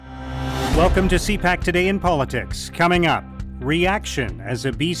Welcome to CPAC Today in Politics. Coming up, reaction as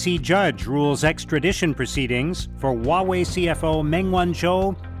a BC judge rules extradition proceedings for Huawei CFO Meng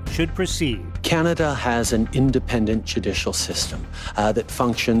Wanzhou should proceed. Canada has an independent judicial system that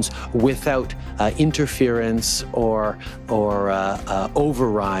functions without interference or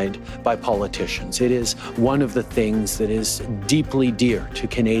override by politicians. It is one of the things that is deeply dear to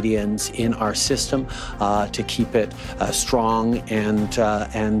Canadians in our system to keep it strong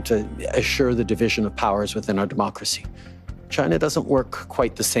and assure the division of powers within our democracy. China doesn't work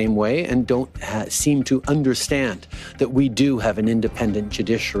quite the same way and don't seem to understand that we do have an independent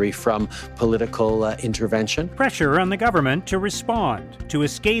judiciary from political intervention. Pressure on the government to respond to a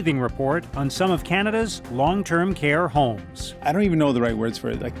scathing report on some of Canada's long-term care homes. I don't even know the right words for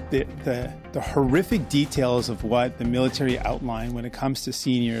it. Like the horrific details of what the military outlined when it comes to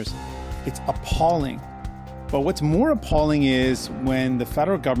seniors, it's appalling. But what's more appalling is when the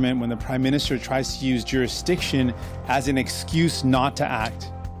federal government, when the Prime Minister tries to use jurisdiction as an excuse not to act.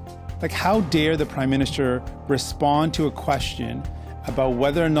 Like, how dare the Prime Minister respond to a question about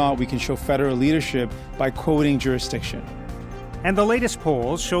whether or not we can show federal leadership by quoting jurisdiction? And the latest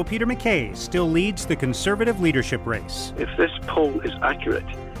polls show Peter MacKay still leads the Conservative leadership race. If this poll is accurate,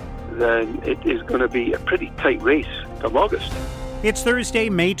 then it is going to be a pretty tight race come August. It's Thursday,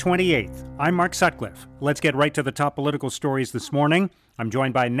 May 28th. I'm Mark Sutcliffe. Let's get right to the top political stories this morning. I'm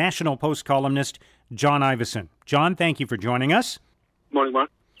joined by National Post columnist John Ivison. John, thank you for joining us. Morning,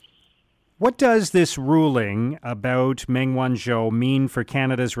 Mark. What does this ruling about Meng Wanzhou mean for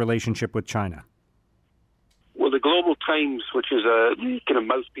Canada's relationship with China? Well, the Global Times, which is a kind of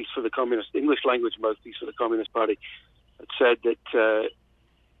mouthpiece for the Communist, English language mouthpiece for the Communist Party, had said that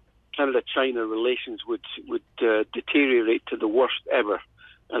Canada-China relations would deteriorate to the worst ever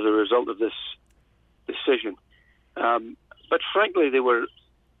as a result of this decision. But frankly, they were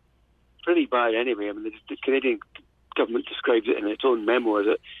pretty bad anyway. I mean, the Canadian government describes it in its own memo as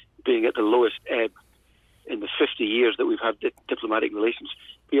it being at the lowest ebb in the 50 years that we've had diplomatic relations.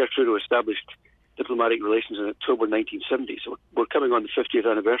 Pierre Trudeau established diplomatic relations in October 1970, so we're coming on the 50th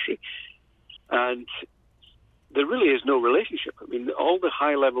anniversary. And there really is no relationship. I mean, all the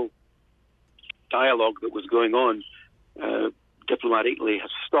high-level dialogue that was going on diplomatically has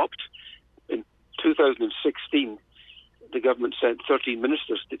stopped. In 2016, the government sent 13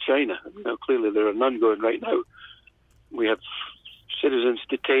 ministers to China. Now, clearly, there are none going right now. We have citizens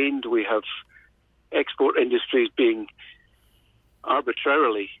detained. We have export industries being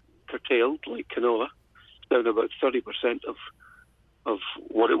arbitrarily curtailed, like canola, down to about 30% of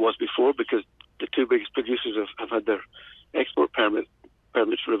what it was before, because the two biggest producers have had their export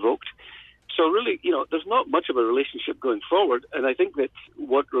permits revoked. So really, there's not much of a relationship going forward, and I think that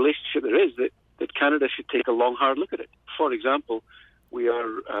what relationship there is, that Canada should take a long, hard look at it. For example, we are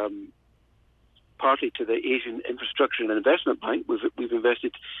party to the Asian Infrastructure and Investment Bank. We've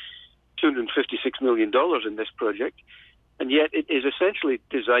invested $256 million in this project, and yet it is essentially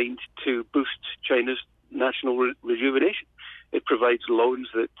designed to boost China's national rejuvenation. It provides loans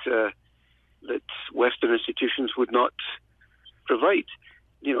that Western institutions would not provide.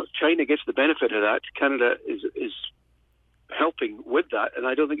 China gets the benefit of that. Canada is helping with that, and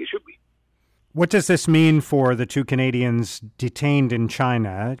I don't think it should be. What does this mean for the two Canadians detained in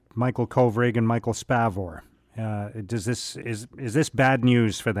China, Michael Kovrig and Michael Spavor? Is this bad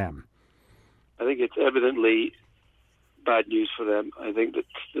news for them? I think it's evidently bad news for them. I think that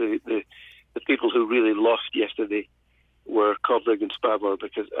the people who really lost yesterday were Kovrig and Spavor,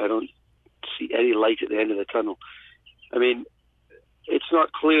 because I don't see any light at the end of the tunnel. I mean, it's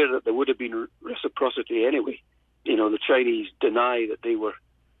not clear that there would have been reciprocity anyway. The Chinese deny that they were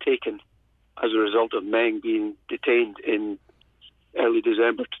taken as a result of Meng being detained in early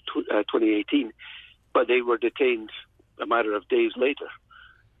December 2018, but they were detained a matter of days later.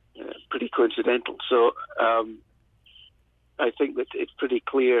 Pretty coincidental. So I think that it's pretty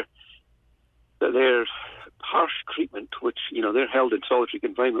clear that their harsh treatment, which, they're held in solitary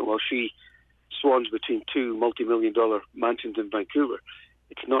confinement while she swans between two multi-million-dollar mansions in Vancouver,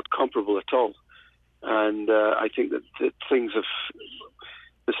 it's not comparable at all. And I think that the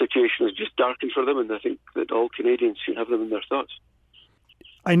situation is just darkened for them, and I think that all Canadians should have them in their thoughts.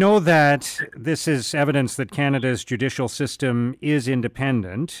 I know that this is evidence that Canada's judicial system is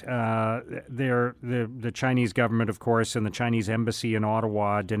independent. The Chinese government, of course, and the Chinese embassy in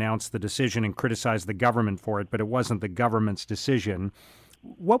Ottawa denounced the decision and criticized the government for it, but it wasn't the government's decision.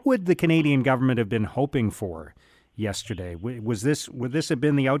 What would the Canadian government have been hoping for yesterday? Would this have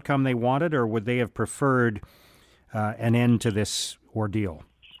been the outcome they wanted, or would they have preferred an end to this ordeal?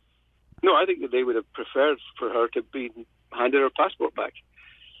 No, I think that they would have preferred for her to be handed her passport back.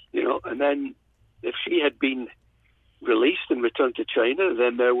 And then if she had been released and returned to China,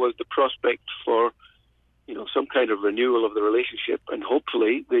 then there was the prospect for, some kind of renewal of the relationship, and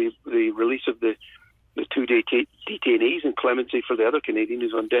hopefully the release of the two detainees and clemency for the other Canadian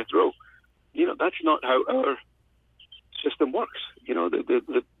who's on death row. That's not how our system works.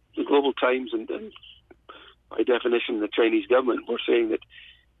 The Global Times and by definition the Chinese government were saying that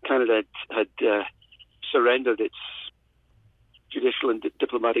Canada had surrendered its judicial and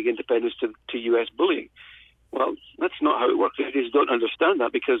diplomatic independence to U.S. bullying. Well, that's not how it works. They just don't understand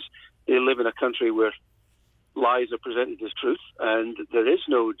that because they live in a country where lies are presented as truth and there is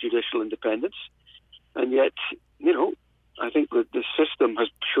no judicial independence. And yet, I think that the system has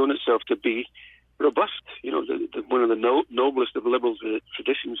shown itself to be robust. One of the noblest of liberal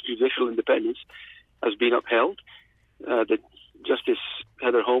traditions, judicial independence, has been upheld. That Justice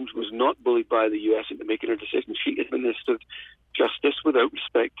Heather Holmes was not bullied by the U.S. into making her decision. She administered justice without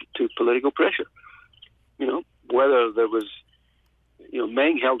respect to political pressure. Whether there was,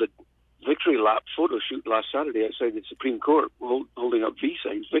 Meng held a victory lap photo shoot last Saturday outside the Supreme Court, holding up V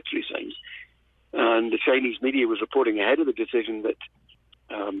signs, victory signs, and the Chinese media was reporting ahead of the decision that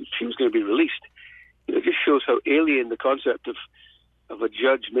she was going to be released. It just shows how alien the concept of a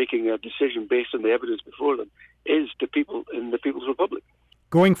judge making a decision based on the evidence before them is to people in the People's Republic.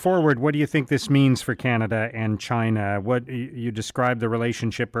 Going forward, what do you think this means for Canada and China? What you described the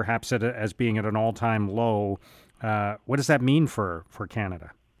relationship perhaps as being at an all-time low. What does that mean for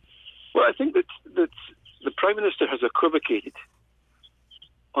Canada? Well, I think that the Prime Minister has equivocated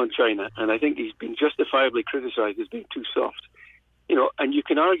on China, and I think he's been justifiably criticised as being too soft. And you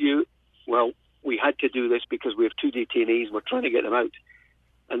can argue, well, we had to do this because we have two detainees, we're trying to get them out.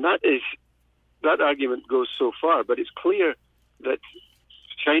 And that argument goes so far, but it's clear that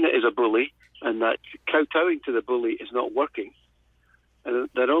China is a bully and that kowtowing to the bully is not working, and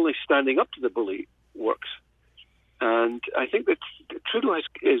that only standing up to the bully works. And I think that Trudeau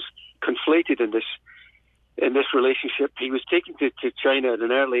is conflated in this relationship. He was taken to China at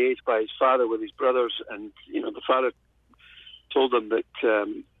an early age by his father with his brothers, and the father told them that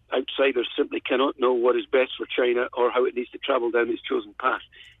outsiders simply cannot know what is best for China or how it needs to travel down its chosen path.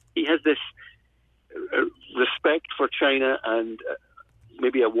 He has this respect for China and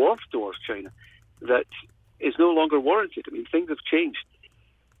maybe a warmth towards China that is no longer warranted. I mean, things have changed.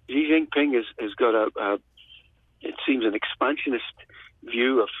 Xi Jinping has got it seems, an expansionist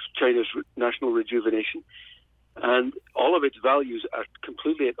view of China's national rejuvenation, and all of its values are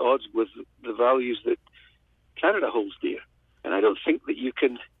completely at odds with the values that Canada holds dear. And I don't think that you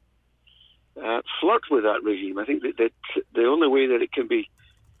can flirt with that regime. I think that the only way that it can be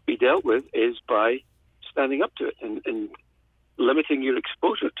dealt with is by standing up to it and limiting your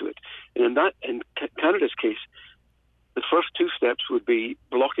exposure to it. And in Canada's case, the first two steps would be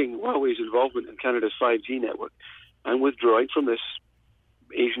blocking Huawei's involvement in Canada's 5G network and withdrawing from this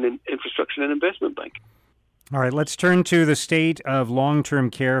Asian Infrastructure and Investment Bank. All right, let's turn to the state of long-term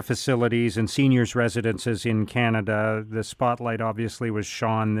care facilities and seniors' residences in Canada. The spotlight obviously was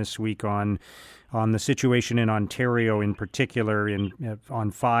shone this week on the situation in Ontario in particular,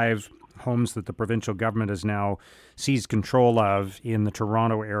 on 5 homes that the provincial government has now seized control of in the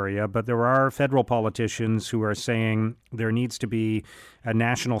Toronto area. But there are federal politicians who are saying there needs to be a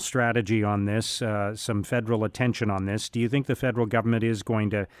national strategy on this, some federal attention on this. Do you think the federal government is going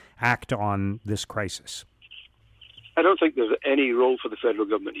to act on this crisis? I don't think there's any role for the federal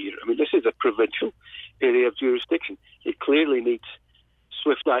government here. I mean, this is a provincial area of jurisdiction. It clearly needs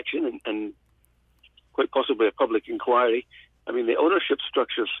swift action and quite possibly a public inquiry. I mean, the ownership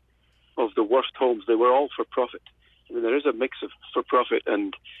structures of the worst homes, they were all for profit. I mean, there is a mix of for profit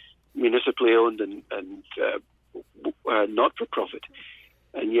and municipally owned and not for profit.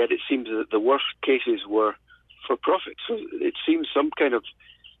 And yet it seems that the worst cases were for profit. So it seems some kind of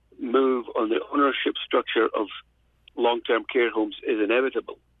move on the ownership structure of long-term care homes is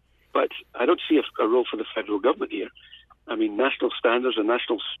inevitable. But I don't see a role for the federal government here. I mean, national standards and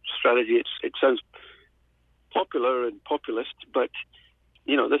national strategy, it sounds popular and populist, but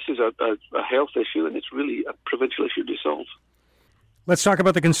this is a health issue, and it's really a provincial issue to solve. Let's talk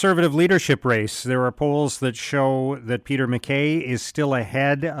about the Conservative leadership race. There are polls that show that Peter MacKay is still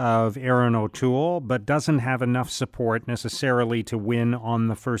ahead of Erin O'Toole, but doesn't have enough support necessarily to win on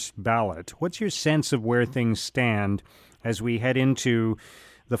the first ballot. What's your sense of where things stand as we head into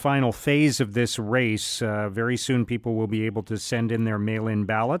the final phase of this race? Very soon people will be able to send in their mail-in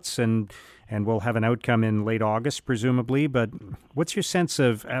ballots, and we'll have an outcome in late August, presumably. But what's your sense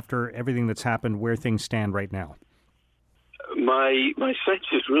of, after everything that's happened, where things stand right now? My sense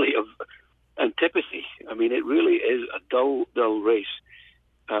is really of antipathy. I mean, it really is a dull race.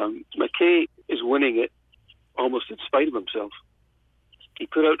 McKay is winning it almost in spite of himself. He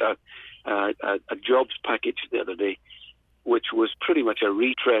put out a jobs package the other day, which was pretty much a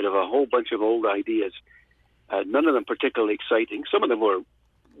retread of a whole bunch of old ideas. None of them particularly exciting. Some of them were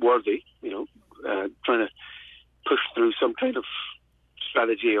worthy, trying to push through some kind of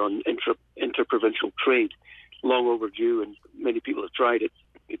strategy on interprovincial trade, long overdue, and many people have tried it.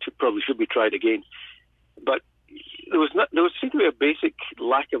 It probably should be tried again. But there seemed to be a basic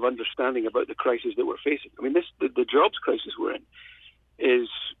lack of understanding about the crisis that we're facing. I mean, the jobs crisis we're in is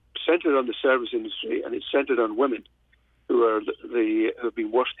centred on the service industry, and it's centred on women who have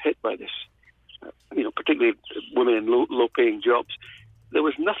been worst hit by this. Particularly women in low-paying jobs. There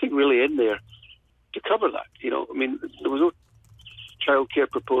was nothing really in there to cover that. There was no childcare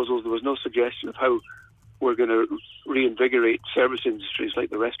proposals. There was no suggestion of how we're going to reinvigorate service industries like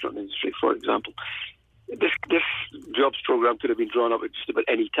the restaurant industry, for example. This jobs program could have been drawn up at just about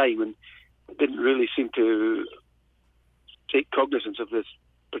any time, and didn't really seem to take cognizance of this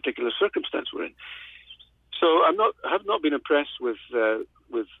particular circumstance we're in. So I have not been impressed with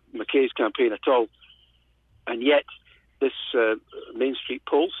McKay's campaign at all, and yet this Main Street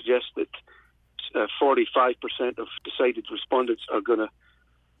poll suggests that 45% of decided respondents are going to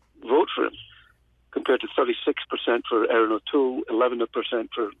vote for him, compared to 36% for Erin O'Toole, 11%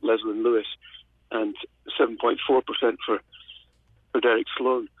 for Leslyn Lewis, and 7.4% for Derek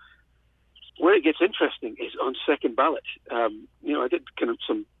Sloan. Where it gets interesting is on second ballot. I did kind of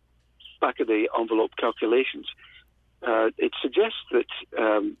some back-of-the-envelope calculations. It suggests that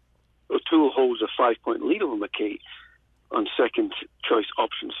O'Toole holds a 5-point lead over McKay on second-choice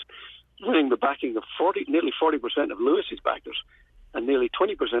options, winning the backing of nearly 40% of Lewis's backers and nearly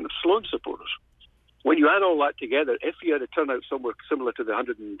 20% of Sloan's supporters. When you add all that together, if you had a turnout somewhere similar to the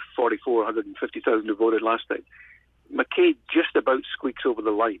 150,000 who voted last time, McKay just about squeaks over the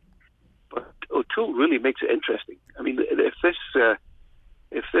line. But O'Toole really makes it interesting. I mean, if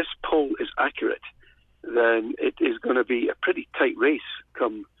this poll is accurate, then it is going to be a pretty tight race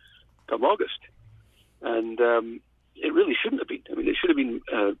come August, and it really shouldn't have been. I mean, it should have been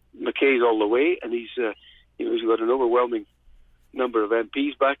McKay's all the way, and he's got an overwhelming number of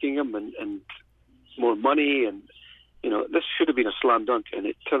MPs backing him, and more money, and this should have been a slam dunk, and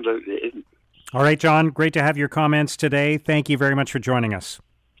it turns out it isn't. All right, John, great to have your comments today. Thank you very much for joining us.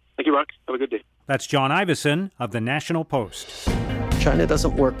 Thank you, Mark. Have a good day. That's John Ivison of the National Post. China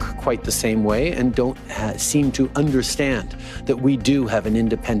doesn't work quite the same way and don't seem to understand that we do have an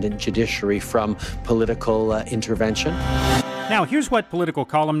independent judiciary from political intervention. Now, here's what political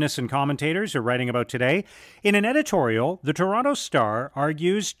columnists and commentators are writing about today. In an editorial, the Toronto Star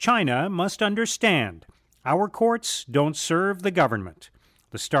argues China must understand our courts don't serve the government.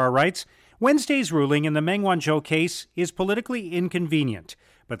 The Star writes, Wednesday's ruling in the Meng Wanzhou case is politically inconvenient,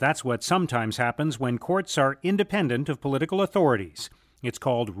 but that's what sometimes happens when courts are independent of political authorities. It's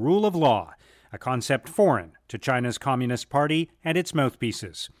called rule of law, a concept foreign to China's Communist Party and its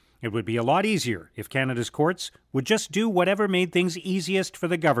mouthpieces. It would be a lot easier if Canada's courts would just do whatever made things easiest for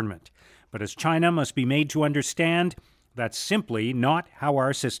the government. But as China must be made to understand, that's simply not how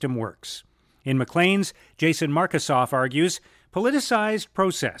our system works. In Maclean's, Jason Markusoff argues, politicized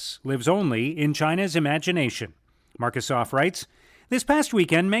process lives only in China's imagination. Markusoff writes, this past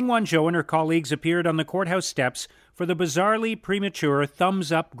weekend, Meng Wanzhou and her colleagues appeared on the courthouse steps for the bizarrely premature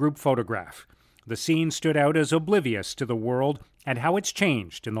thumbs-up group photograph. The scene stood out as oblivious to the world and how it's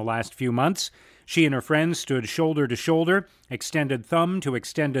changed in the last few months. She and her friends stood shoulder to shoulder, extended thumb to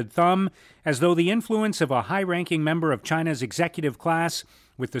extended thumb, as though the influence of a high-ranking member of China's executive class,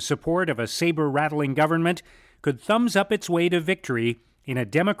 with the support of a saber-rattling government, could thumbs up its way to victory in a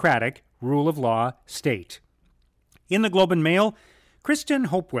democratic, rule-of-law state. In the Globe and Mail, Kristen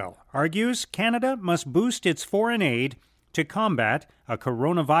Hopewell argues Canada must boost its foreign aid to combat a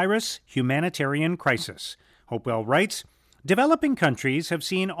coronavirus humanitarian crisis. Hopewell writes, developing countries have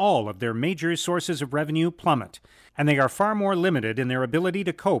seen all of their major sources of revenue plummet, and they are far more limited in their ability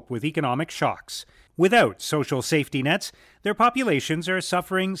to cope with economic shocks. Without social safety nets, their populations are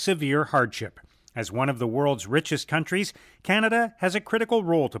suffering severe hardship. As one of the world's richest countries, Canada has a critical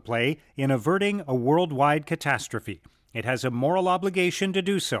role to play in averting a worldwide catastrophe. It has a moral obligation to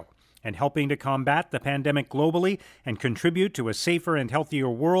do so, and helping to combat the pandemic globally and contribute to a safer and healthier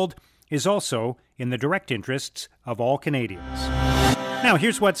world is also in the direct interests of all Canadians. Now,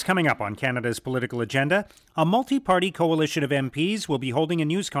 here's what's coming up on Canada's political agenda. A multi-party coalition of MPs will be holding a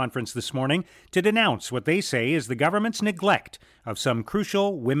news conference this morning to denounce what they say is the government's neglect of some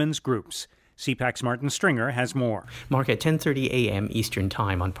crucial women's groups. CPAC's Martin Stringer has more. Mark, at 10:30 a.m. Eastern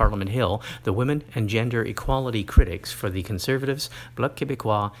Time on Parliament Hill, the women and gender equality critics for the Conservatives, Bloc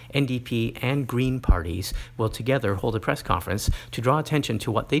Québécois, NDP and Green parties will together hold a press conference to draw attention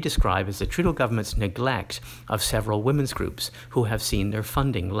to what they describe as the Trudeau government's neglect of several women's groups who have seen their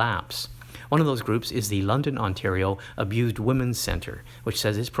funding lapse. One of those groups is the London, Ontario Abused Women's Centre, which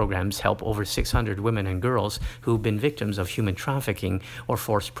says its programs help over 600 women and girls who've been victims of human trafficking or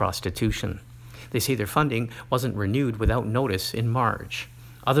forced prostitution. They say their funding wasn't renewed without notice in March.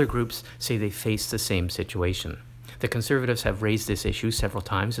 Other groups say they face the same situation. The Conservatives have raised this issue several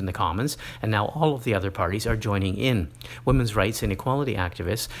times in the Commons, and now all of the other parties are joining in. Women's rights and equality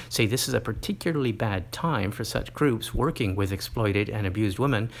activists say this is a particularly bad time for such groups working with exploited and abused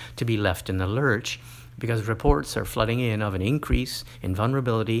women to be left in the lurch, because reports are flooding in of an increase in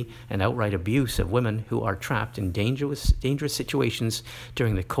vulnerability and outright abuse of women who are trapped in dangerous situations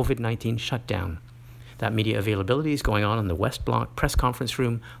during the COVID-19 shutdown. That media availability is going on in the West Block press conference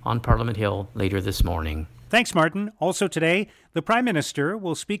room on Parliament Hill later this morning. Thanks, Martin. Also today, the Prime Minister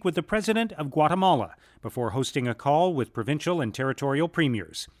will speak with the President of Guatemala before hosting a call with provincial and territorial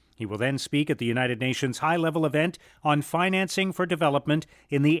premiers. He will then speak at the United Nations high-level event on financing for development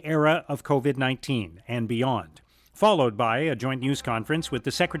in the era of COVID-19 and beyond, followed by a joint news conference with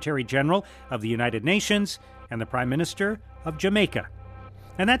the Secretary General of the United Nations and the Prime Minister of Jamaica.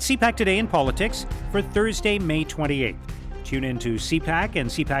 And that's CPAC Today in Politics for Thursday, May 28th. Tune in to CPAC and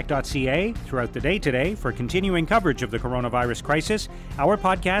CPAC.ca throughout the day today for continuing coverage of the coronavirus crisis. Our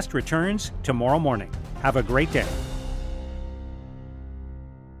podcast returns tomorrow morning. Have a great day.